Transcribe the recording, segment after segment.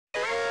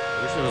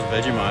wish there was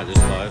Vegemite this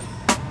size.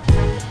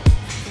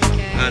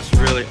 Okay. That's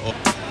really awesome.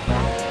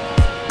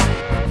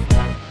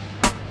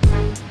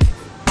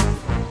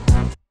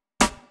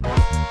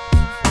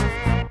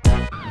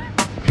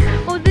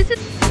 Oh, this is...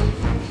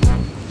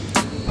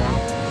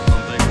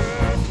 Something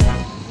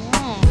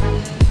Oh.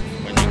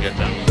 when you get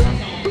them.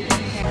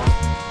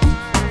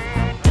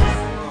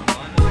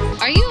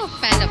 Are you a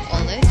fan of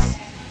all this?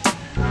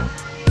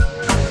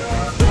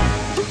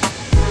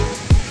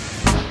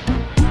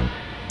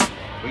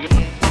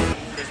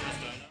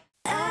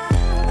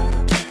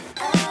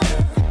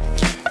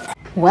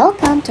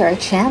 Welcome to our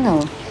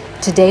channel.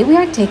 Today we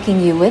are taking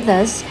you with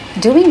us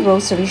doing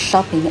grocery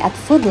shopping at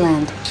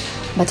Foodland.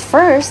 But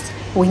first,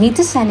 we need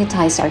to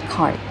sanitize our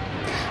cart.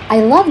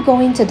 I love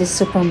going to the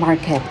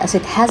supermarket as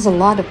it has a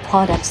lot of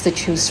products to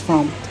choose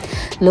from.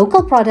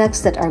 Local products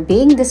that are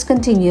being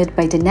discontinued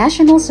by the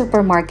national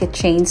supermarket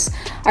chains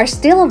are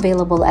still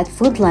available at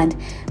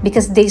Foodland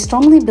because they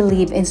strongly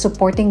believe in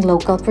supporting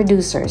local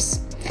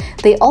producers.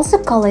 They also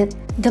call it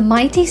the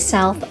Mighty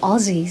South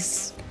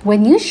Aussies.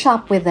 When you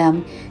shop with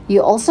them,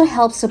 you also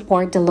help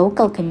support the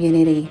local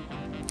community.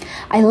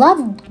 I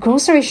love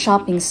grocery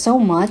shopping so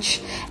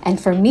much, and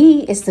for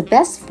me, it's the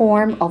best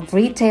form of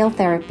retail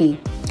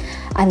therapy.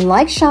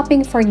 Unlike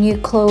shopping for new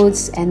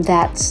clothes and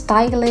that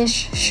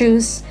stylish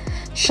shoes,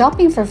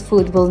 shopping for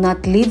food will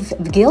not leave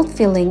guilt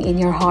feeling in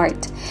your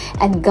heart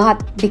and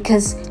gut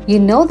because you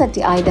know that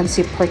the items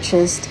you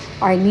purchased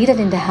are needed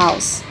in the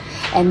house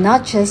and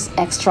not just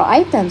extra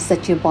items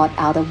that you bought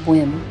out of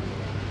whim.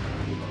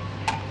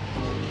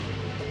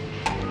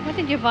 What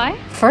did you buy?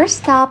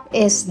 First up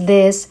is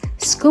this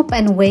scoop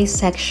and weigh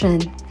section.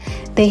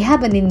 They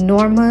have an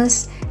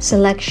enormous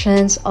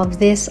selections of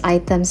these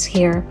items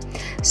here.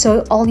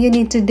 So all you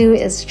need to do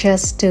is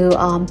just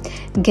to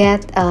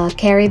get a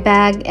carry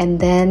bag and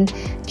then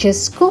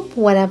just scoop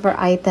whatever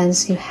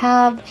items you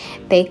have.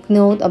 Take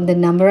note of the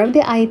number of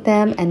the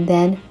item and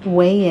then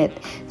weigh it.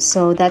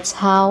 So that's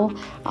how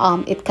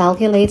it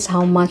calculates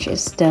how much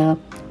is the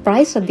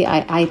price of the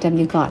item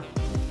you got.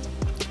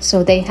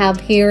 So they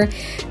have here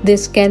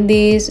these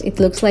candies. It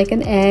looks like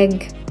an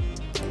egg.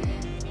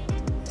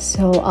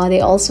 So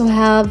they also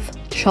have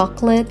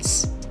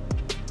chocolates.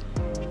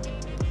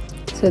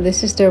 So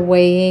this is their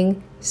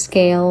weighing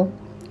scale.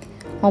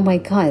 Oh my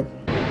god.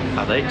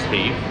 Are they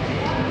teeth?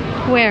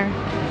 Where?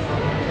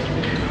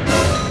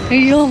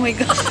 Oh my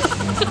god.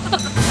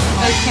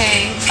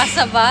 Okay.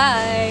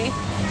 Pasabay.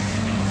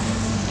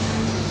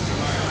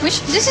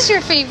 This is your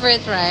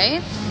favorite,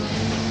 right?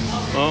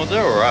 Oh,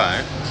 they're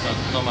alright.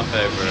 Not my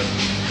favorite.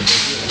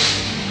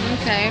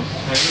 Okay.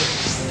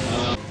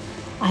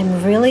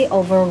 I'm really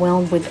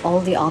overwhelmed with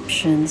all the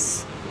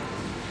options.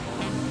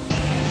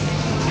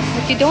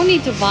 But you don't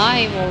need to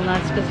buy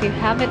walnuts because you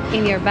have it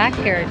in your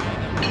backyard.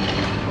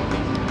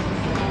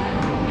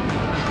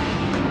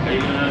 Are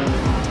you gonna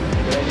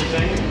do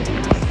anything?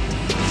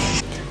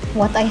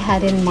 What I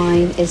had in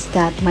mind is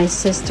that my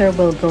sister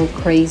will go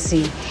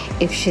crazy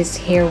if she's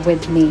here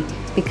with me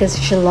because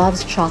she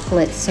loves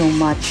chocolate so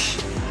much.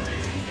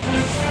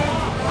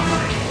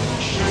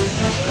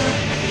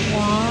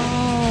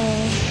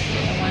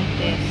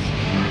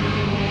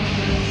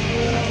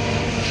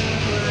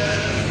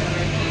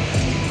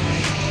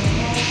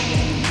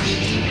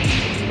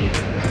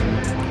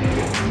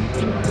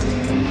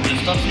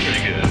 Stuff's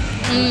pretty good.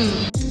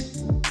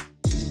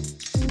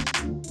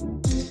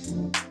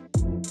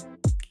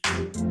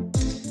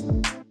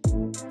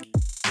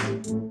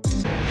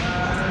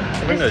 I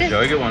think those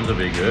yogurt ones will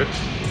be good.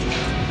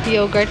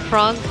 Yogurt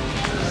frog.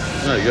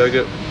 No,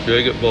 yogurt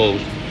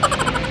balls.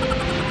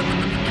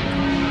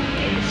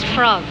 It's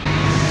frog.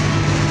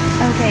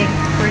 Okay,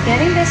 we're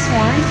getting this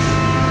one.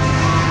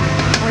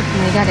 Oh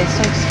my god, it's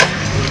so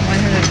expensive.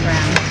 100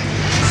 grams.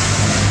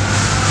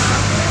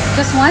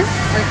 Just one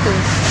or two?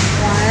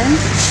 One.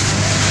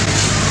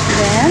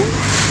 Then,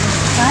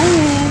 try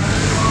it.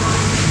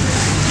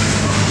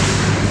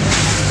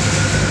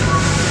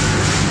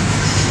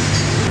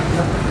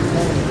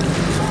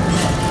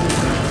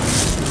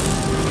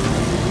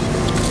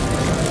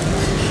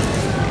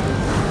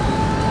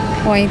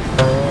 Point.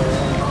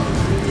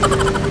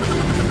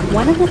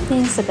 One of the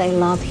things that I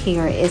love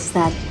here is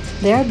that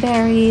there are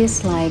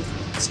berries like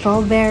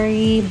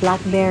strawberry,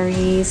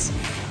 blackberries,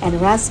 and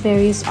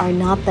raspberries are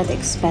not that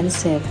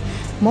expensive,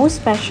 most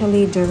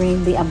especially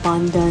during the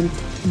abundant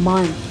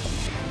month.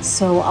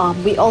 So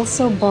we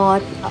also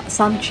bought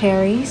some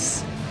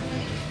cherries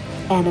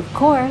and of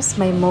course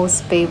my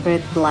most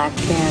favorite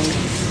blackberry.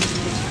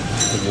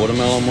 The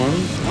watermelon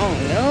ones. Oh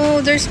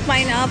no, there's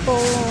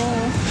pineapple.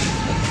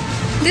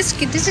 This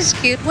is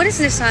cute. What is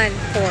this on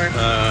for?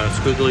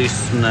 Squiggly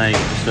snake.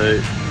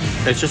 So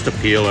it's just a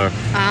peeler.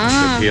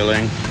 Ah. For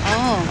peeling.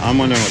 Oh. I'm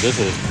wondering what this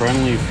is.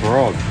 Friendly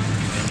frog.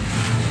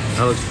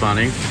 That looks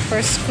funny.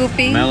 For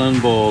scooping.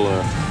 Melon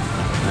baller.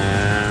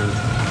 And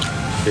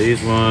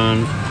these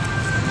ones.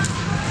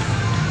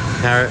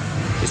 Carrot.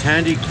 These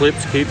handy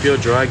clips keep your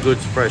dry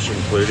goods fresh,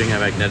 including a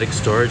magnetic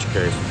storage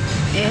case.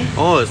 Eh?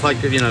 Oh, it's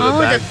like, you know, the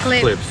bag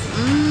clip. clips.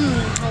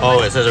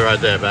 Oh, it says it right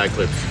there, bag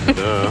clips.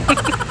 Duh.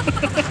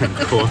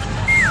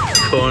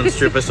 corn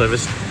stripper. So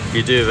this,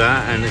 you do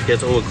that, and it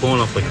gets all the corn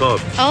off the cob.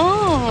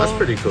 Oh, That's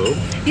pretty cool.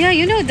 Yeah,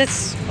 you know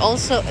that's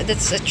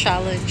a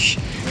challenge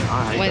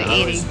I hate when that.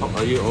 eating.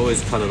 You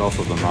always cut it off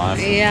with a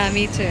knife. Yeah,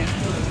 me too.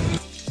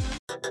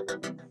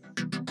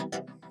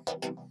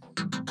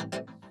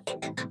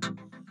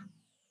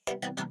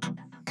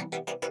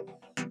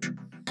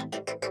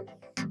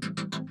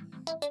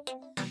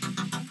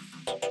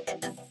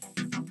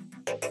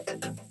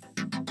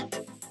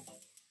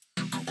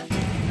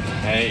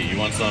 Hey, you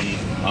want some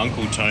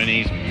Uncle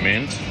Tony's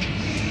mint?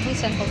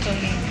 Who's Uncle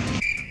Tony?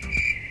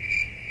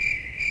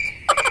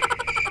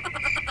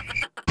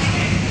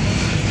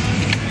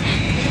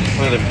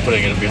 Where are they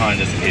putting it behind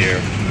his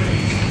ear?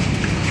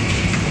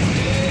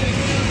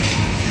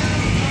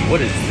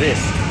 What is this?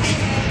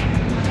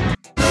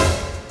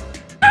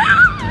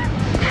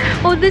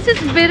 Oh, this is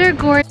bitter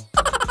gourd.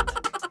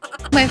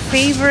 My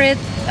favorite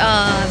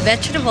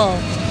vegetable.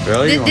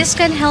 Really? This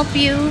can help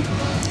you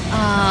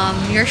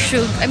your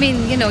sugar. I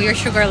mean, you know, your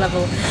sugar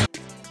level.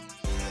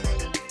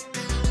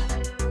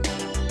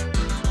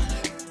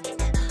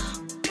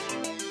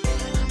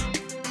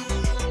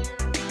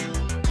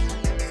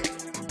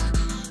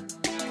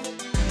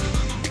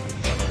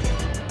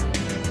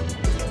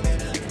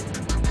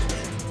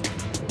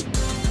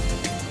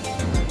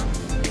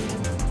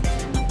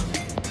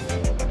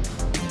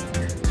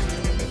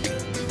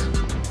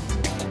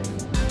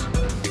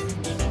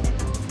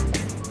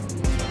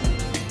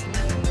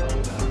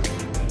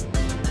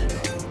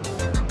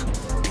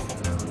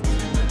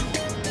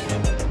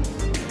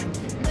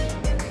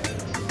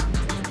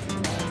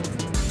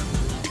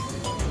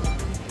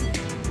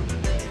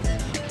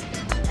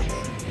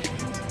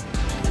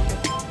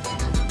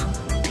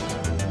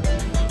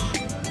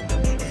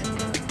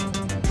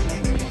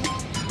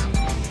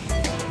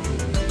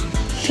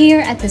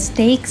 Here at the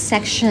steak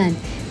section,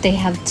 they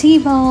have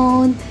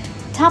T-bone,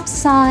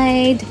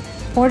 topside,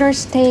 quarter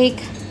steak.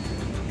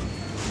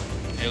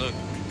 Hey, look.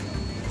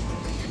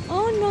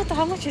 Oh no,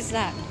 how much is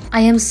that?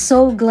 I am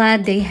so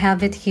glad they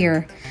have it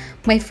here.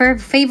 My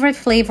favorite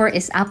flavor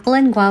is apple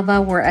and guava,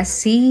 whereas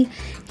C,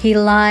 he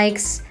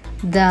likes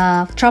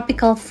the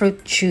tropical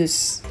fruit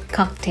juice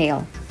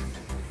cocktail.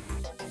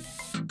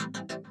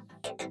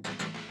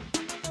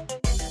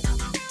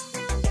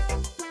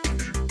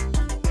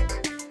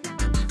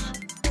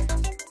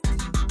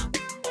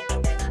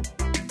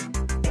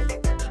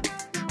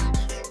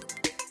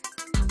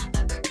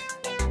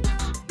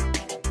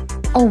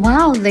 Oh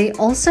wow, they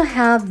also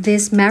have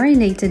this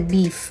marinated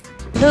beef.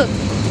 Look.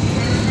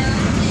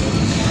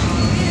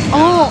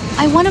 Oh,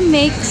 I want to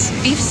make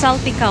beef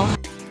salpicao.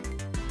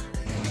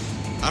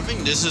 I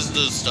think this is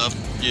the stuff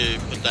you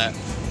put that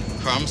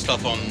crumb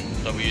stuff on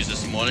that we used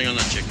this morning on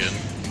the chicken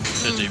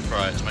to deep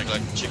fry it to make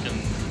like chicken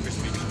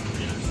crispy.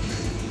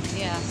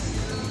 Yeah.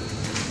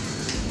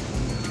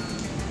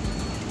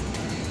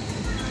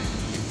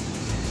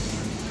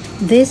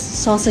 These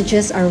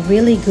sausages are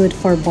really good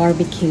for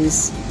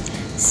barbecues.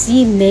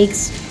 C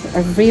makes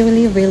a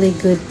really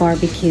good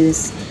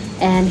barbecues,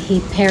 and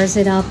he pairs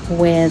it up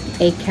with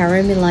a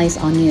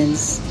caramelized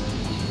onions.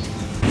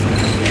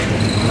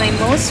 My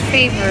most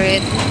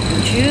favorite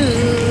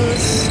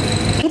juice.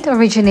 It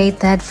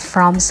originated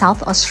from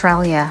South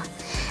Australia.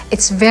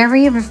 It's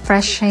very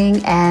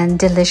refreshing and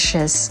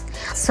delicious.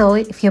 So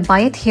if you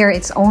buy it here,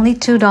 it's only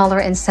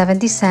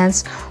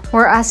 $2.70,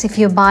 whereas if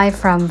you buy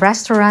from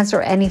restaurants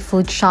or any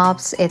food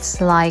shops,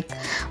 it's like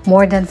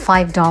more than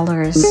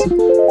 $5.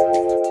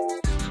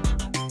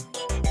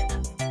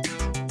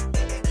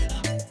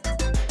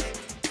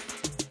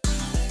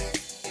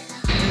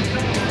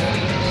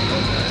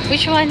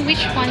 Which one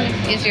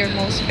is your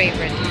most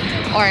favorite,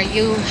 or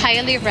you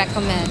highly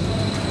recommend?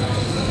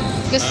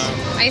 Because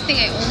I think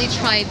I only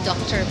tried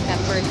Dr.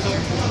 Pepper here.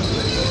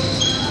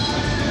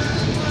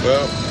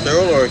 Well, they're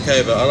all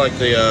okay, but I like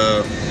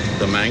the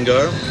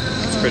mango.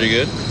 It's pretty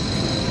good.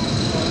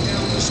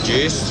 It's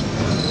juiced.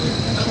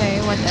 Okay,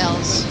 what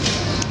else?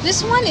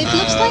 This one, it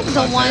looks like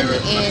the one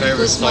in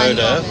Guzman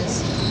soda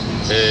Gomez.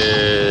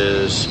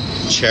 is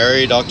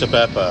cherry Dr.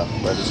 Pepper,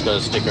 but it's got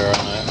a sticker on it.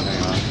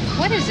 Hang on.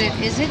 What is it?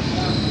 Is it?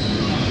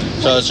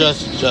 So it's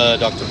just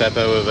Dr.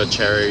 Pepper with a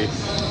cherry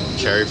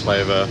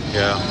flavor.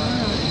 Yeah.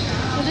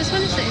 So this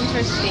one is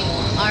interesting.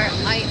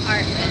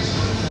 RIRN.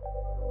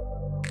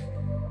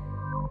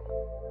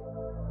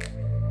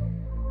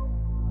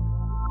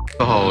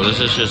 Oh, this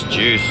is just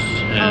juice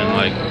and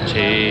like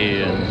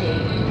tea and.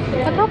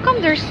 But how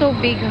come they're so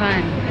big,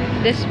 hon?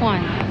 This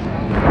one,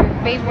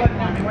 your favorite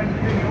one.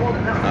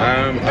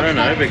 I don't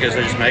know, because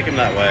they just make them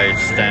that way to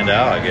stand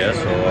out, I guess,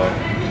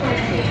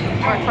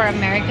 Or for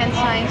American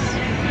size.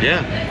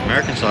 Yeah,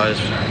 American size.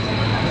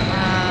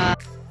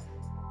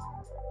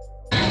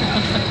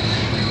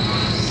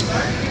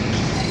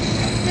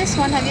 This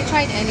one, have you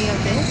tried any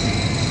of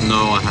this?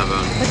 No, I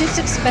haven't. But it's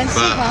expensive,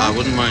 But huh? I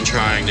wouldn't mind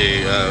trying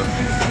the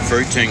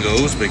fruit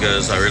tingles,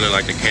 because I really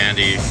like the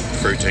candy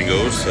fruit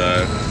tingles.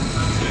 So.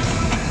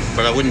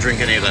 But I wouldn't drink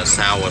any of that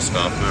sour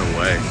stuff, no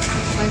way.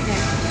 Okay.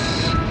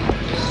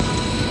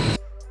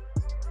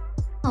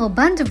 Oh,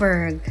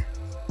 Bundaberg.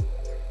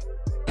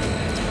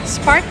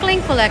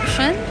 Sparkling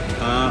collection.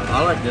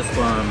 I like this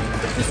one.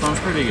 This one's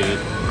pretty good.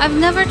 I've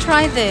never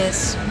tried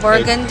this.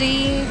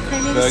 Burgundy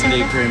creamy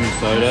soda. Creamy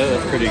soda,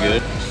 that's pretty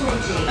good.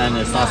 And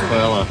the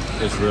sarsaparilla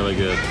is really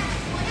good.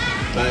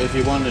 But if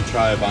you want to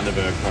try a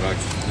Bundaberg product,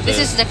 This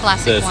is the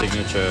classic one. The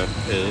signature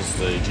is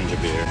the ginger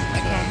beer.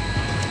 Okay.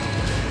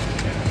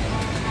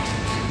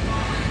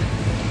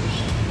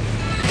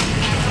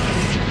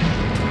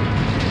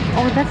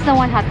 Oh, that's the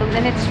one hot dog.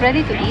 Then it's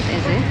ready to eat,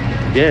 is it?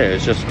 Yeah,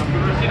 it's just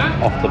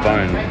off the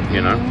bone,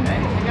 you know.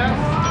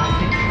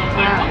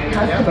 Wow, look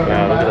at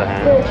the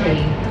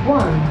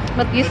ham.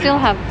 But you still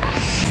have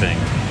Thing.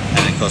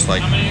 And it costs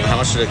like, how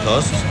much did it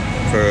cost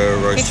for a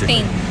roast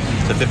 15. chicken?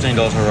 So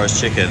 $15 for roast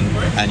chicken,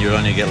 and you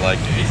only get like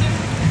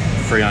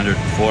 300,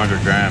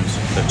 400 grams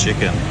of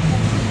chicken.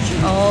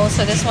 Oh,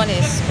 so this one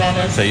is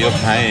better. So you're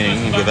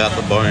paying without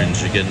the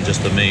bones, you're getting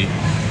just the meat.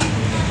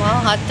 Wow,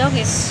 hot dog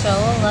is so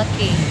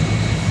lucky.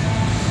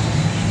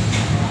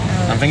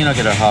 I'm thinking I'll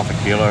get a half a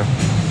kilo.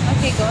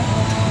 Okay, go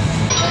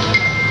ahead.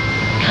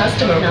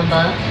 Customer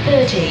number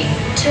 32.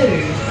 Can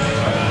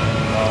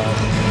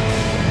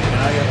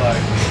I get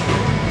like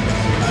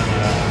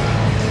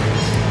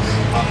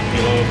half a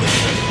kilo of this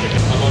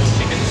chicken? A lot of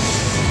chicken,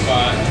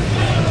 but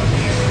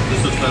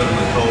this is better than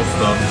the cold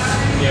stuff.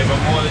 Yeah, but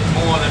more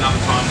than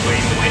other times we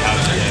have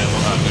it. Yeah,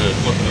 we'll have to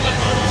look at the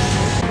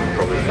time.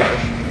 Probably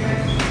fresh.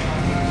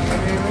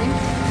 Really?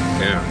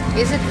 Yeah.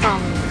 Is it from?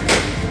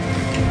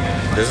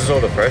 This is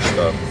all the fresh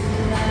stuff.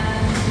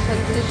 But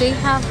do they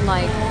have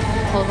like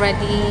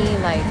already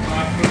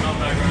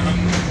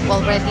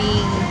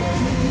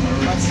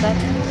what's that?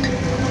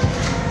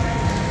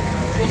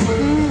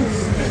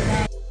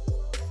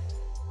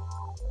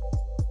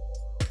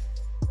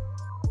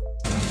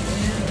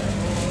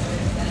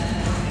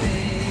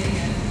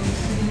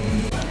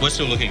 We're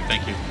still looking,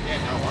 thank you.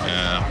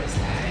 Yeah.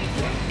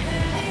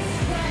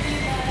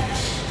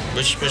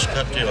 Which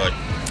cup do you like?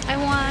 I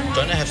want.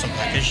 Don't they have some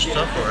packaged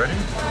stuff already?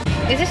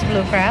 Is this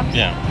blue crab?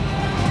 Yeah.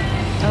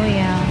 Oh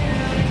yeah.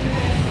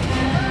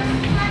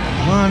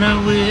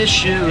 Wanna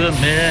wish you a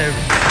merry.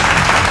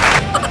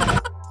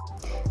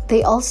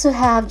 They also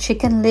have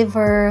chicken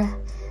liver.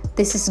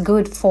 This is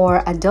good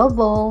for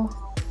adobo.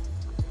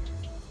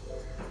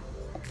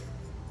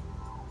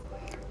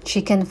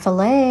 Chicken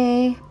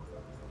fillet.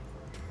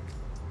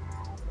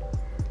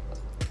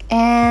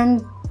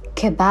 And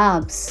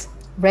kebabs,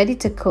 ready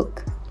to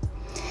cook.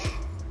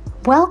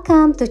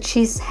 Welcome to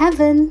Cheese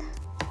Heaven.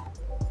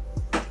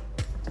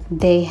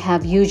 They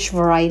have huge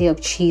variety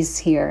of cheese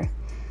here.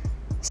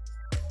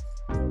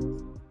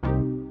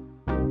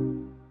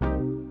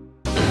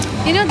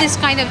 You know, this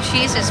kind of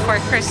cheese is for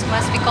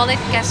Christmas. We call it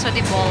queso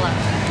de bola.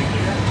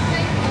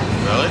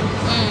 Really?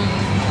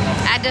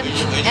 Adam, We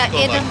just got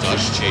like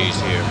Dutch cheese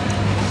here.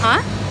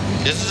 huh?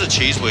 This is a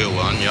cheese wheel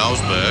one,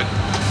 Jarlsberg.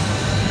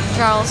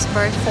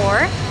 Jarlsberg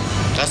 4.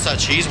 That's that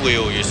cheese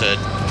wheel you said.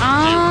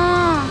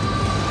 Ah.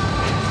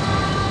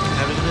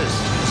 Have a look at this.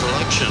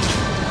 Selection.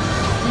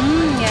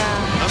 Yeah.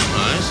 That's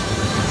nice.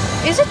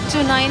 Is it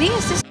 290?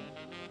 Is this?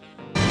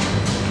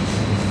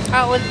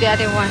 Oh, with the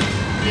other one,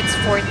 it's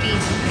 40.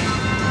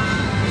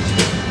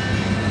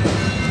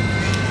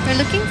 We're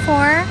looking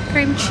for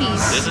cream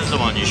cheese. This is the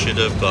one you should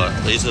have got.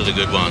 These are the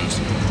good ones.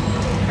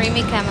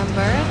 Creamy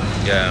camembert.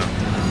 Yeah.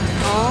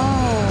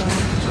 Oh.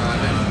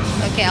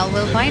 Okay, I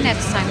will buy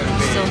next time. We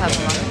still have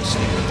lunch.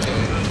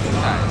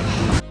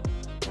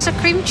 So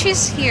cream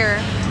cheese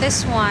here.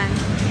 This one.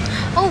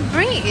 Oh,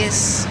 brie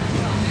is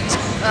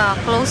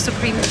close to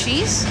cream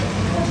cheese.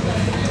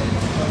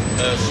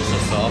 It's just a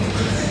soft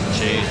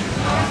cheese.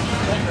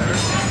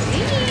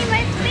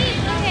 My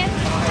favorite.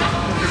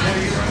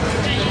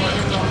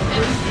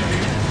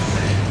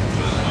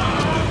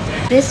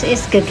 This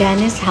is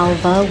Gaganis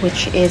halva,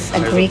 which is a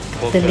Greek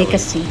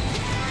delicacy.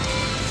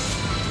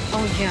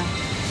 Oh yeah.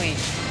 Wait.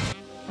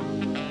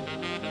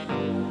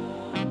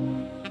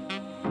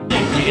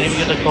 You can even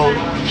get the cold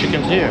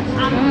chickens here.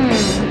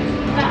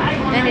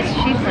 And it's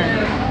cheaper.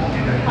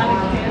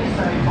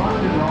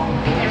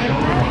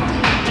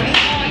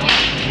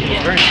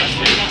 It's very nice.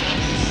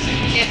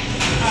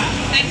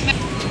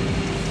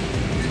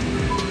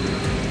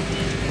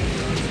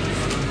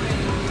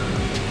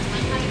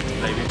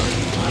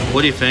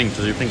 What do you think?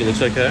 Do you think it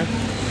looks okay?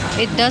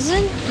 It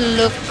doesn't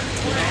look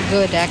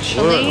good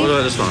actually. What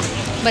about this one?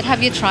 But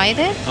have you tried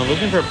it? I'm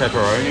looking for a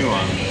pepperoni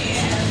one.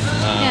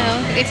 You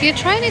know, if you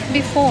tried it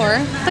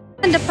before,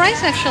 the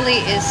price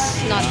actually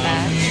is not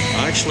bad.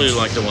 I actually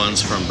like the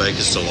ones from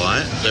Baker's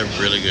Delight. They're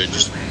really good.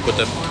 Just put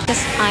the Because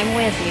I'm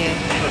with you.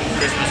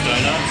 Christmas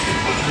donuts.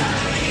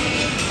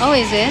 Oh,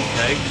 is it?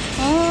 Eggs.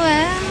 Oh,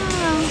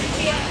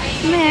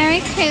 wow.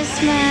 Merry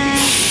Christmas.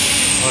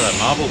 Oh, that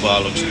marble bar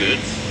looks good.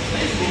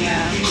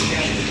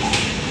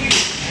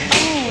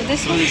 Oh,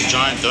 this Look at one. these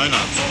giant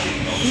donuts.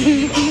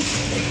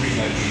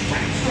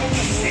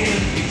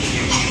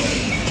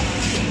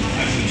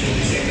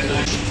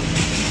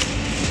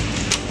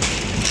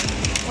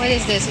 What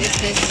is this? Is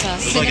this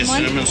It's like a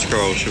cinnamon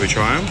scroll. Should we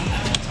try them?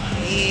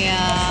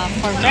 Yeah,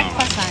 for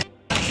breakfast.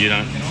 You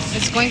don't.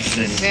 It's going to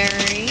be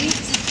very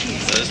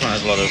So this one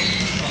has a lot of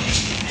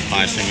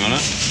icing on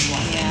it.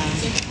 Yeah.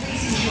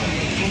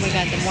 Oh my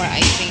god, the more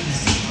icing,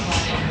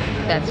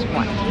 that's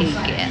what he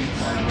gets.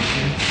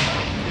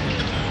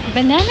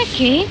 Banana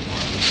cake?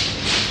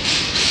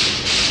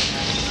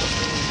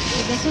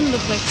 It doesn't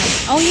look like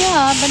that. Oh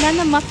yeah,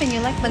 banana muffin.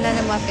 You like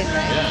banana muffin,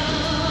 right?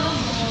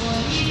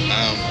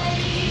 Yeah.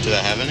 Do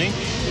they have any?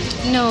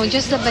 No,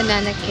 just the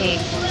banana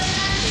cake.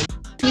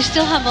 You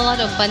still have a lot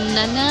of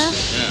banana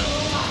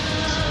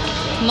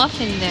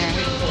muffin there.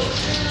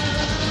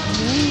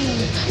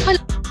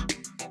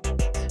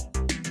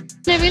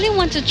 I really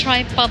want to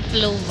try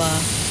pavlova.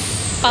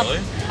 Really?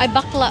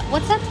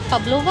 What's that?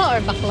 Pavlova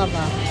or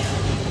baklava?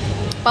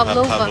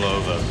 Pavlova.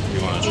 Pavlova.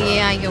 You want to try?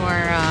 Yeah, your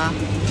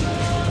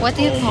what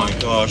do you call? Oh my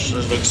gosh,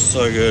 this looks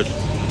so good.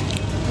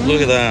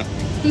 Look at that.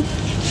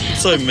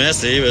 It's so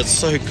messy, but it's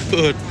so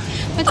good.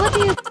 But what do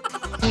you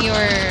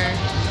your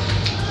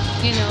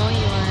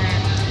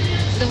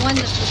the one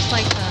that looks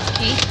like a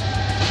cake?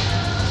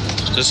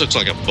 This looks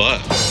like a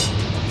butt.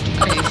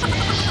 Crazy.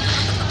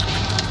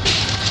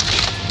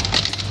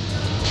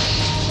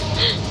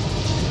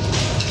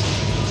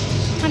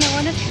 And I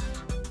want to.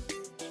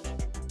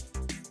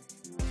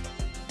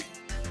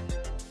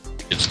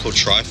 It's called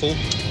trifle.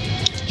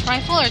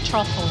 Trifle or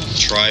truffle?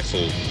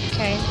 Trifle.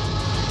 Okay.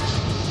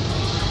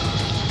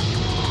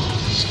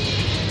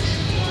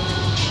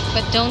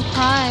 But don't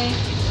cry.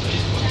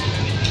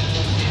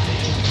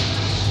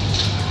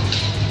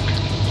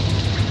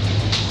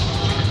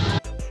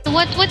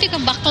 What do you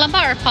call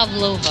baklava or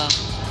pavlova?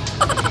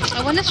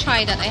 I want to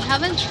try that. I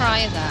haven't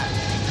tried that.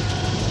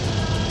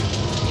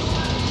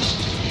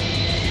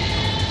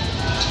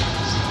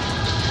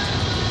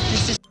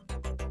 This is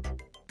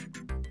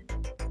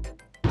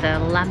the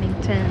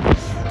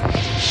lamingtons.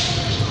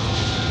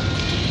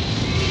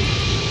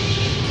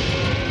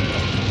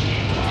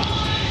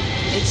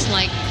 It's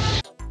like,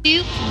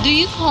 do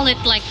you call it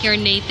like your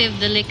native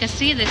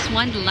delicacy? This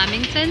one, the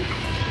lamington.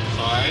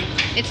 Sorry?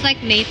 It's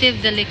like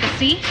native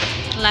delicacy,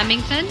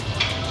 lamington.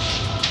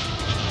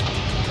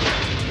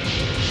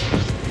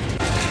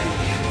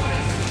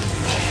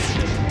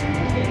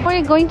 Are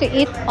you going to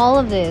eat all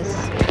of this?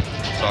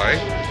 Sorry?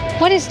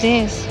 What is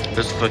this?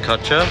 This is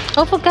focaccia?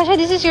 Oh, focaccia,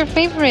 this is your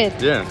favorite.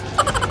 Yeah.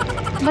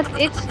 But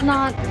it's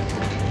not.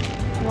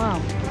 Wow.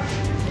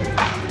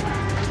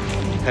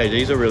 Hey,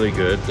 these are really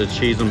good. The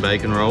cheese and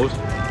bacon rolls.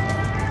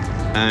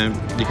 And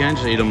you can't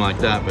just eat them like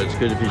that, but it's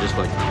good if you just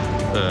like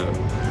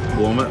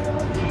warm it.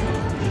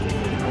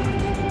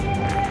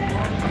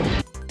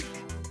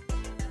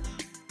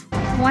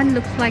 One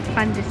looks like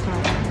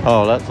pandesal.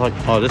 Oh, that's like,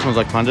 oh, this one's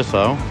like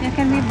pandesal. Yeah,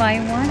 can we buy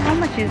one? How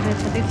much is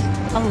this? It's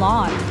a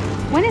lot.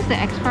 When is the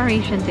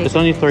expiration date? It's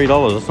only $3,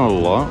 that's not a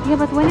lot. Yeah,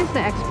 but when is the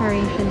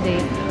expiration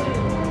date?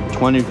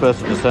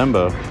 21st of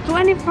December.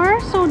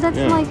 21st? So that's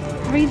like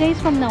 3 days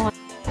from now.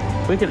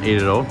 We can eat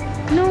it all.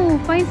 No,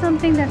 find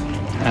something that's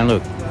And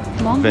look,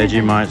 longer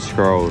Vegemite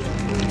scrolls.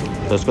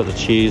 So it's got the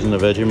cheese and the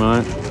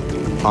Vegemite.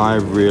 I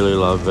really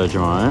love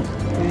Vegemite.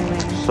 Really?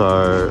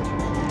 So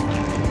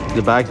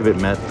the bag's a bit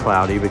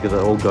cloudy because it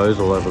all goes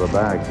all over the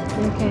bag.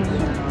 Okay.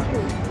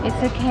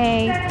 It's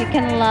okay. You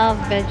can love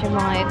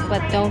Vegemite,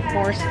 but don't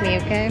force me,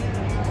 okay?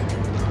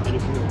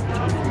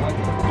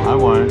 I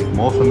won't.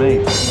 More for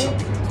me.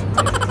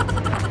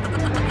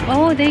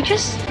 Oh, they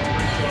just...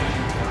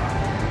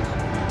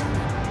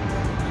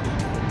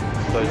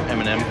 Those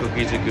M&M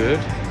cookies are good.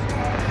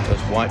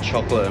 Those white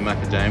chocolate and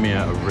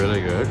macadamia are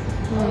really good.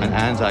 And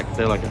Anzac,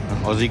 they're like an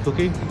Aussie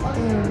cookie.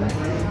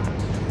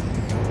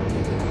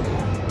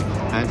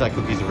 Anzac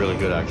cookies are really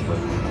good actually.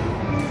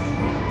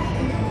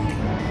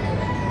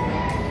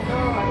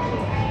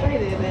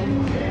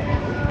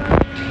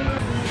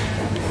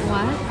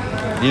 What?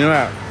 You know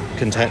that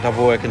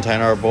Tupperware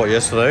container I bought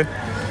yesterday?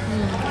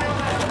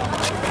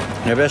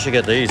 Maybe I should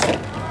get these.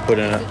 Put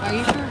in it. Are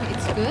you sure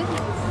it's good?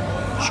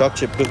 Choc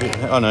chip cookie.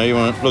 Oh no, you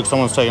want to, look,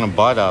 someone's taking a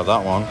bite out of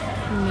that one.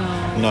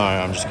 No. No,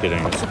 I'm just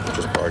kidding. It's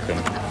just broken.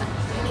 Okay.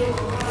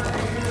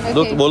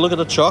 Look at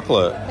the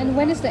chocolate. And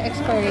when is the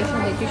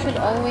expiration date? You should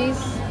always...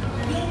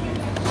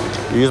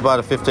 You use by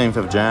the 15th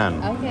of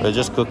Jan. Okay. They're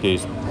just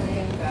cookies.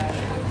 Okay.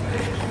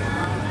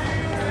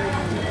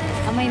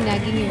 Am I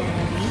nagging you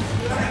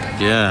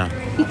already? Yeah.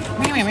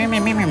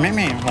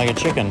 Like a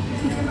chicken.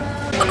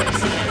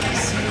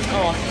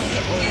 Oh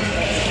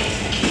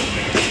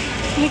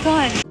my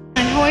god.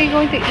 And how are you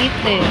going to eat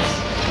this?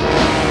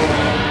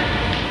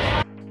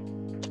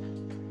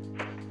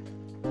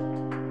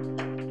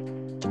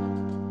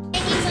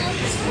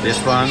 This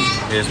one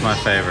is my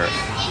favorite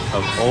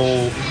of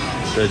all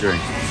the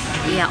drinks.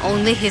 Yeah,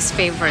 only his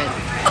favorite.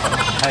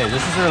 Hey,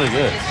 this is really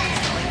good.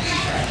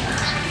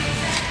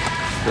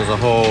 There's a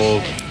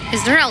whole...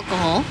 Is there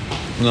alcohol?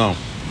 No,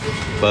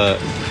 but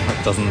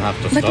it doesn't have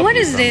to stop. But what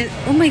you is from- this?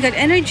 Oh my god,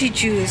 energy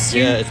juice.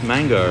 Yeah, it's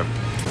mango.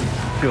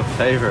 Your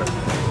favorite.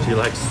 Do you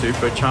like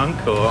super chunk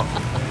or...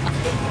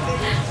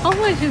 How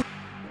much is...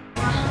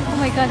 Oh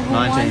my god, who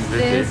wants 1950.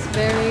 this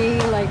very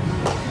like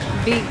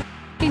big?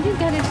 Can you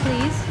get it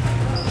please?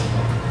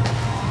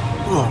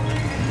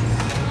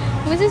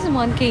 Was this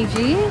 1 kg?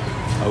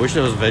 I wish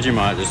there was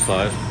Vegemite this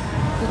size. Oh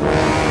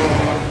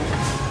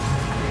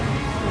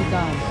my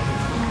god.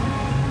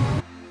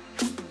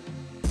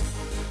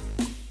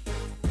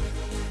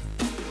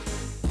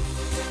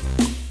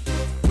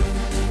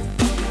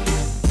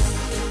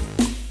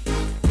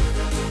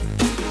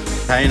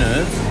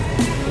 Containers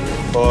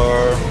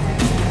for,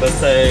 let's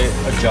say,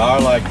 a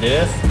jar like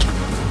this.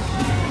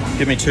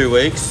 Give me 2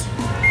 weeks.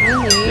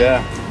 Really?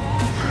 Yeah.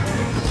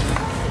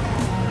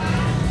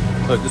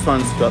 Look, this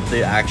one's got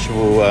the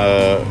actual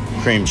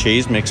cream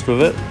cheese mixed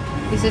with it.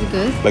 Is it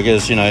good?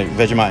 Because, you know,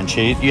 Vegemite and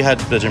cheese. You had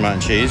Vegemite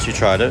and cheese, you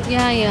tried it.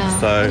 Yeah, yeah.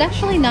 So, it's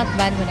actually not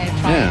bad when I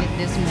tried it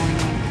this morning.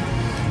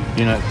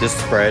 You know, this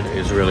spread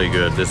is really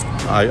good. This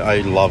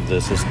I love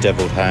this. This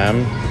deviled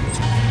ham.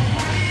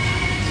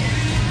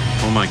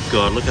 Oh my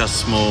god, look how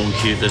small and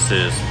cute this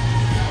is.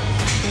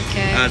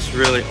 Okay. That's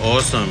really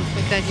awesome.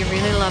 Because you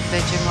really love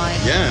Vegemite.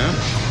 Yeah.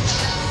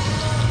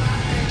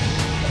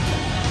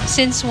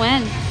 Since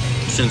when?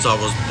 Since I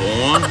was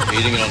born,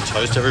 eating it on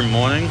toast every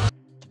morning.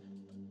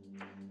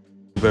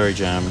 Blueberry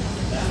jam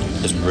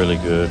is really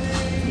good.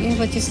 Yeah,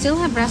 but you still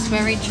have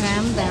raspberry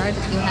jam there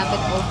that you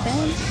haven't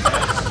opened.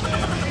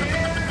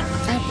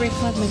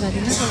 Apricot, my god,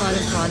 you have a lot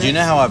of products. Do you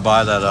know how I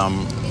buy that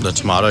the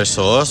tomato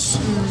sauce,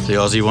 the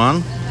Aussie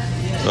one?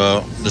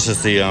 Well, this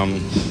is the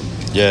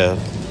the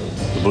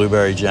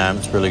blueberry jam.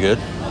 It's really good.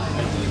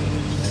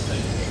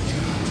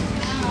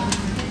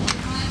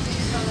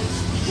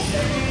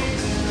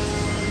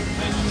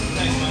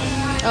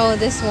 Oh,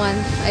 this one,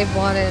 I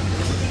bought it.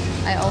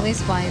 I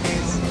always buy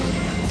this.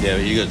 Yeah,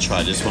 but you gotta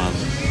try this one.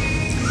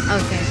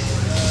 Okay.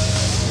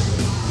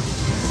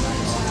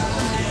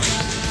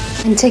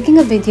 I'm taking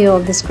a video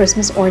of these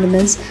Christmas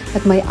ornaments,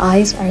 but my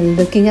eyes are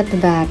looking at the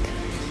back.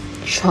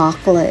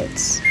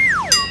 Chocolates.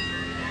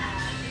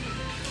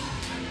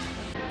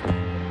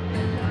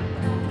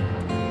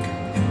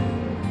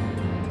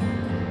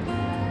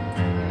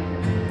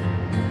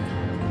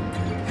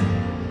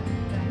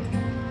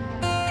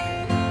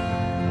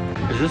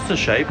 Is this the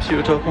shapes you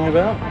were talking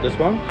about? This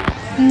one?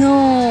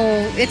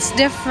 No, it's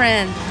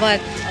different,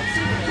 but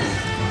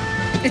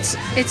it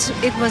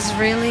was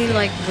really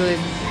like good.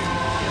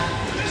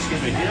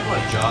 Excuse me, do you have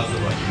like jars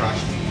of like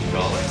crushed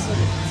garlic?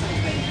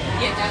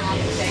 Yeah, that's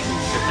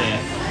 15.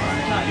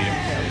 Thank you.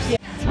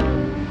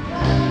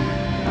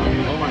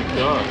 Oh my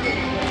god.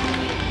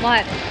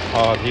 What?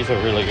 Oh, these are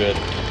really good.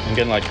 I'm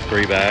getting like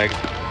 3 bags.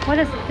 What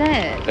is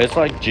that? It's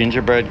like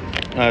gingerbread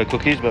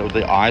cookies, but with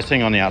the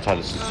icing on the outside.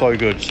 It's so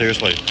good,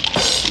 seriously.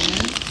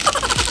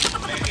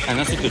 And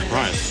that's a good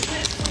price.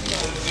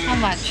 How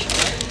much?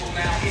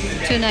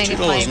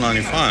 $2.95.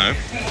 $2.95.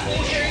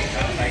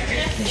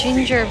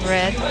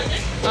 Gingerbread.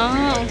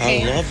 Oh,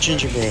 okay. I love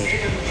gingerbread.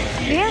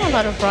 We have a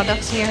lot of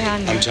products here,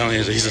 Hannah. I'm telling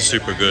you, these are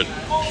super good.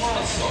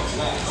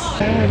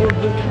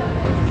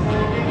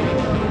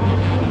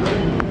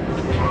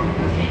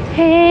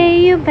 Hey,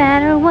 you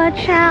better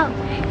watch out.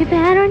 You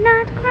better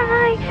not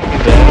cry. You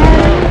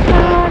better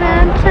not,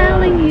 I'm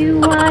telling you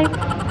why.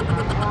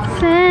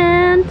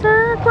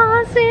 Santa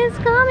Claus is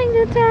coming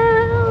to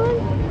town.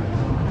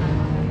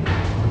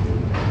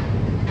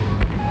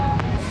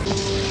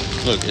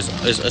 Look,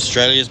 it's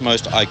Australia's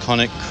most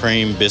iconic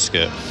cream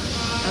biscuit.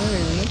 Oh,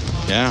 really?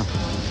 Yeah,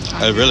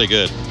 they're really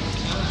good.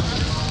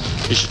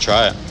 You should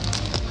try it.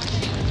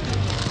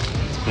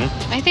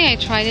 I think I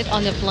tried it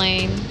on the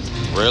plane.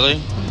 Really?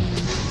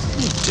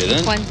 You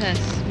didn't?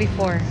 Qantas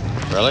before.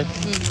 Really?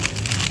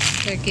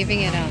 They're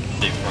giving it out.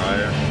 Deep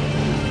fryer.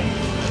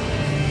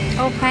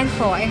 Oh,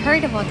 panko. I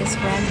heard about this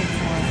brand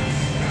before.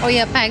 Oh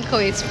yeah, panko.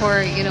 It's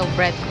for, you know,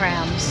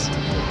 breadcrumbs.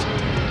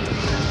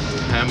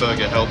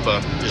 Hamburger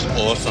helper is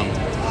awesome.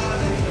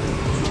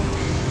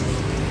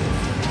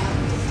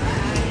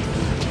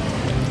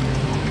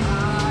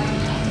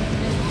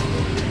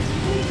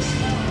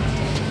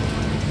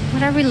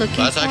 What are we looking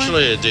for? That's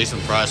actually a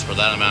decent price for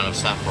that amount of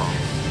saffron.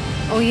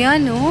 Oh yeah,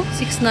 no?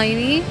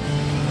 $6.90?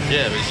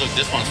 Yeah, but look,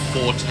 this one's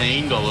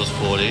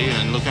 $14.40,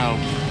 and look how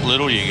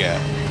little you get.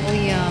 Oh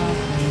yeah.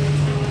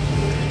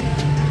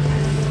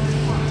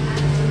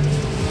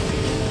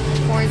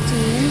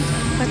 14.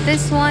 But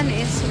this one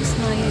is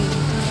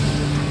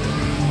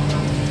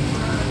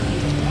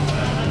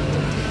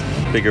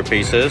 $6.90. Bigger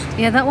pieces.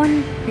 Yeah, that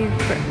one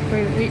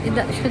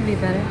that should be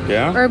better.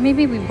 Yeah? Or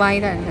maybe we buy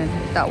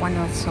that one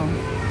also,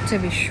 to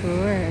be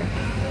sure.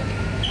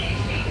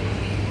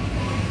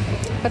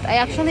 But I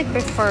actually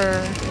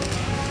prefer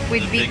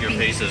with The bigger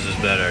pieces is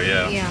better,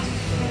 yeah. Yeah.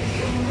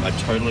 I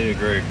totally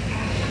agree.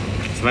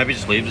 So maybe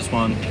just leave this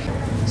one.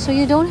 So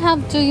you don't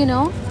have to, you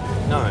know.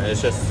 No,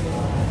 it's just,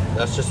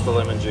 that's just the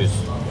lemon juice.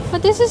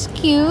 But this is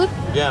cute.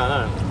 Yeah, I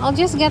know. I'll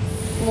just get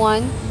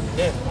one.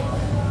 Yeah.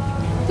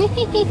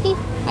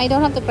 I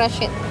don't have to crush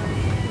it.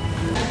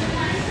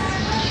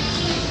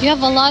 You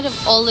have a lot of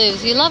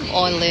olives. You love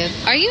olive.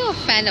 Are you a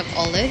fan of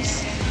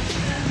olives?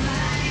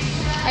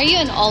 Are you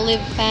an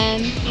olive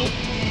fan? Nope.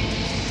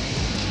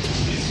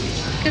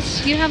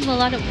 Because you have a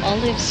lot of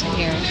olives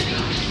here.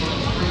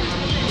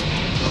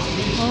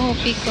 Oh,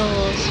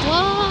 pickles.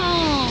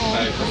 Wow.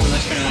 Alright, what's the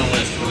next thing on the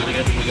list? We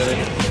gotta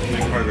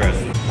progress.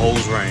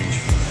 Halls range.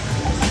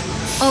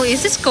 Oh,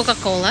 is this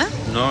Coca-Cola?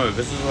 No,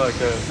 this is like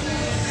a...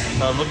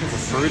 I'm looking for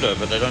Fruta,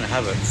 but they don't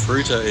have it.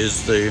 Fruta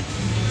is the...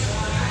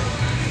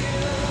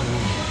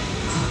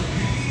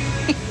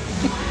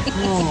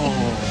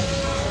 Oh.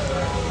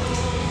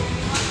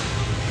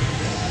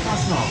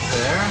 That's not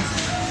fair.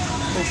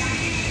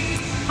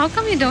 How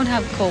come you don't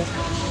have Coke?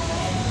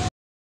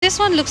 This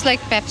one looks like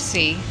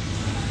Pepsi.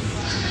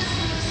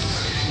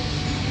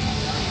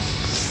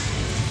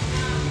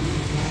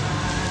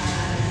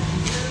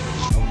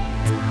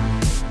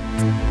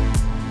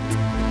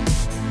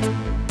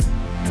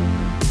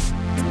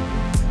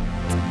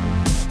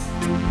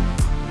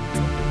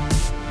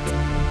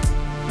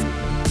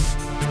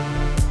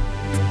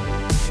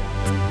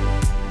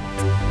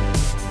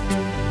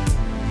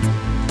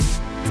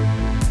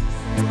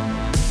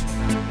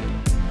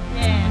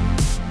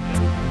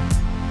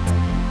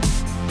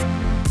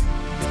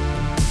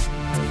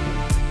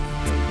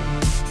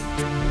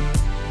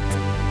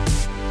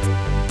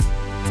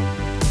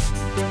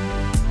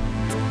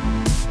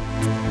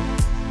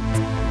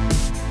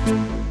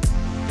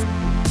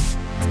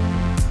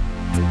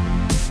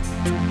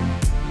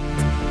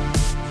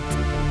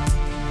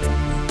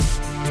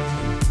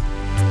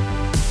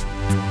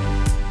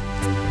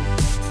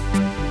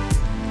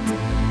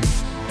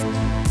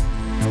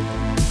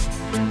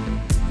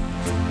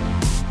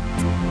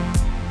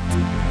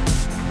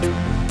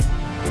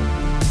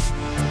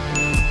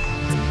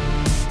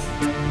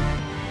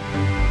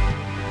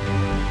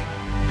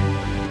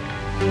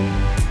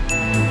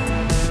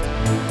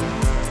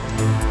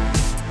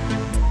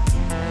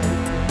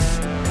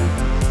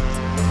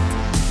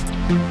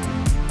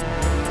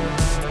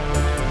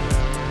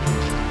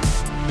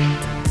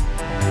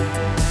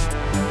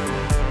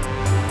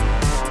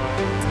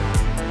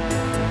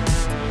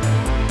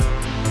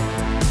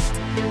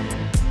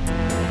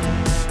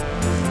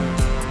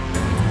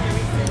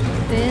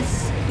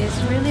 This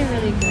is really,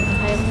 really good.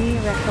 Highly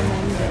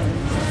recommended.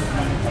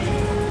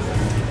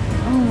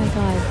 Oh my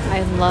god,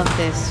 I love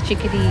this.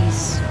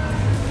 Chickadees.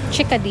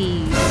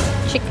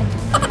 Chickadees.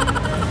 Chickadees.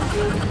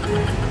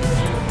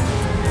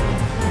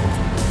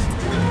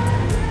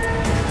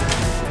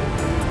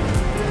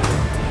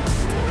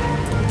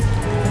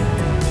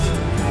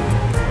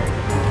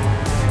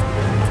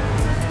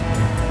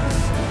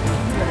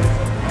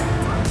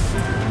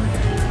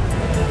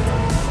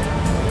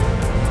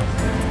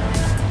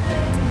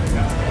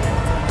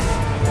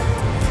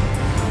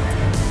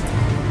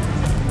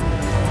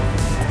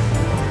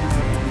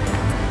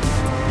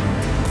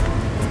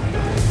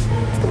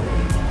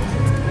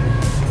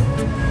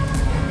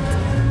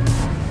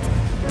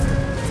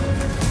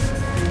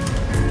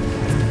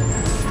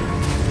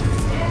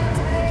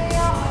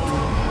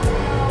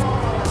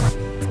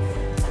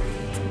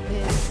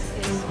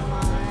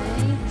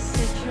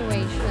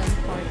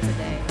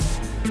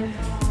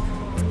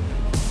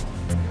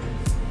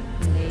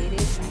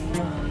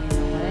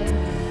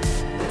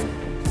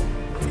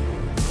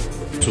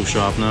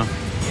 Pencil sharpener.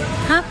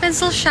 Huh?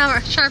 Pencil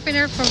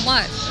sharpener for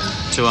what?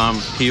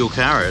 To peel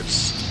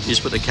carrots. You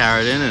just put the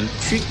carrot in and...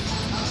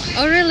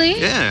 Oh really?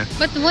 Yeah.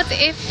 But what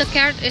if the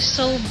carrot is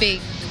so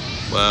big?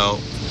 Well,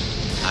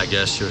 I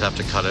guess you would have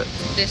to cut it.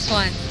 This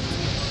one.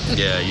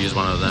 Yeah, use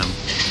one of them.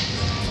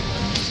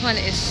 This one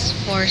is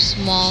for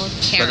small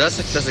carrots.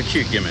 But that's a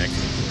cute gimmick,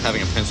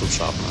 having a pencil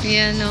sharpener.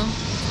 Yeah, no.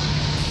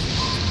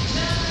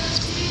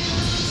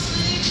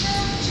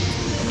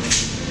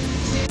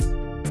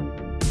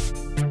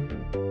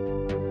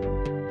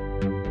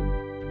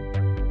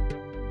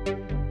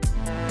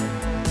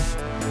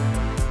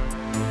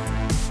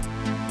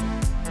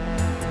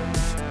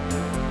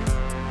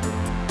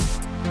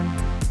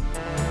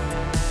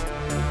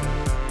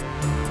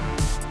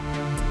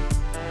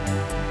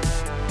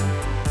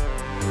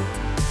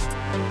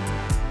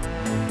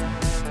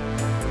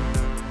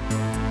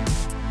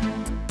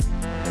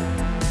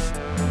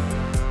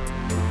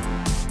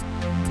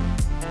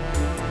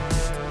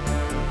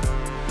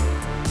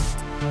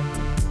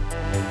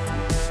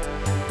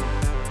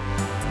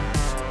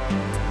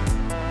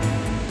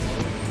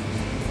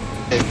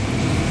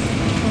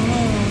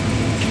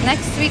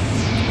 Next week.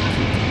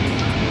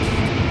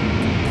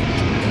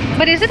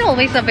 But is it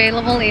always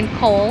available in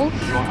Coles?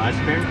 You want ice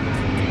cream?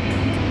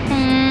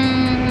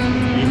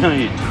 Mm. You know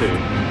you do.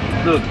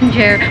 Look.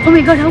 Oh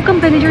my god, how come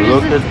Ben & Jerry's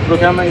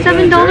Look how many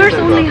 $7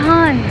 only,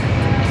 hon?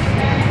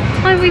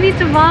 Oh, we need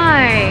to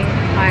buy.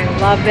 I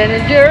love Ben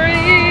 &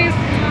 Jerry's.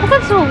 Oh,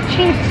 that's so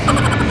cheap.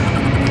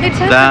 It's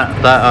that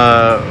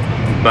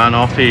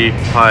banoffee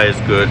pie is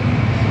good.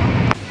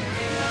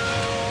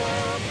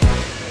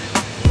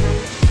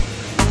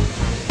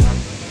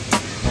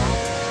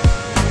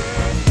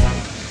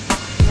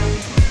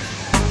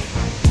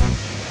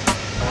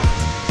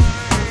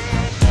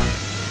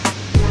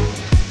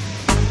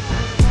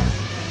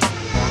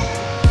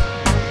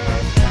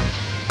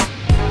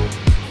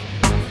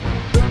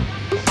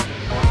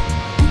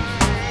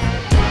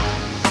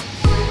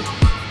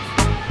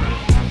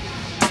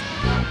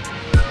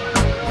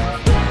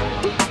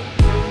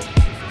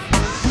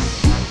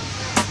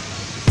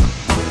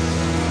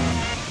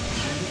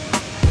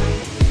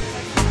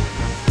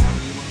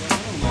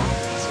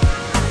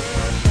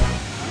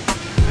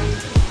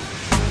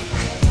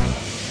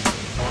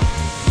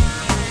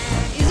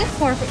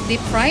 for deep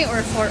fry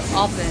or for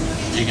oven?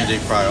 You can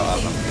deep fry or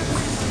oven.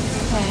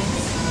 Okay.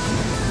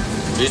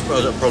 These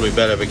are probably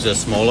better because they're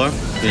smaller,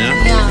 you know?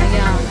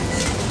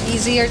 Yeah.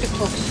 Easier to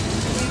cook.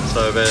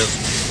 So there's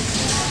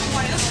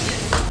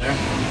there,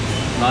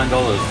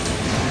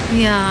 $9.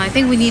 Yeah, I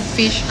think we need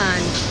fish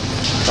hand.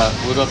 But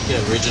we got to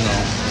get original.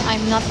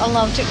 I'm not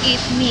allowed to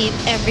eat meat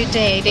every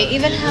day. They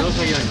even have. It looks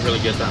like you don't really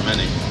get that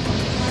many.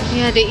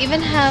 Yeah, they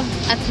even have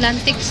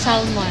Atlantic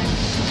salmon.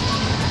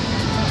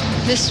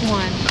 This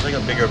one. They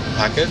got bigger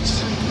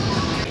packets.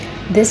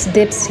 These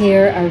dips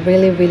here are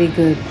really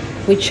good.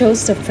 We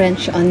chose the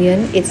French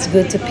onion. It's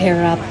good to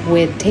pair up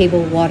with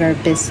table water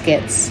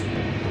biscuits.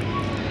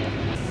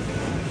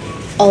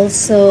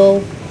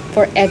 Also,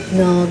 for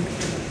eggnog,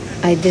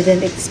 I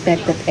didn't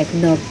expect that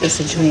eggnog is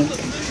a drink.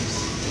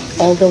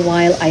 All the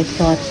while, I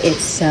thought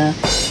it's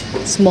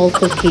small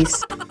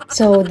cookies.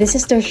 So this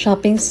is their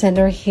shopping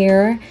center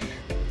here.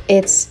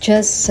 It's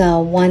just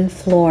one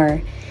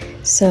floor.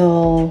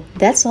 So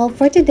that's all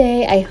for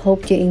today. I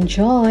hope you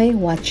enjoy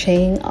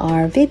watching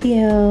our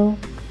video.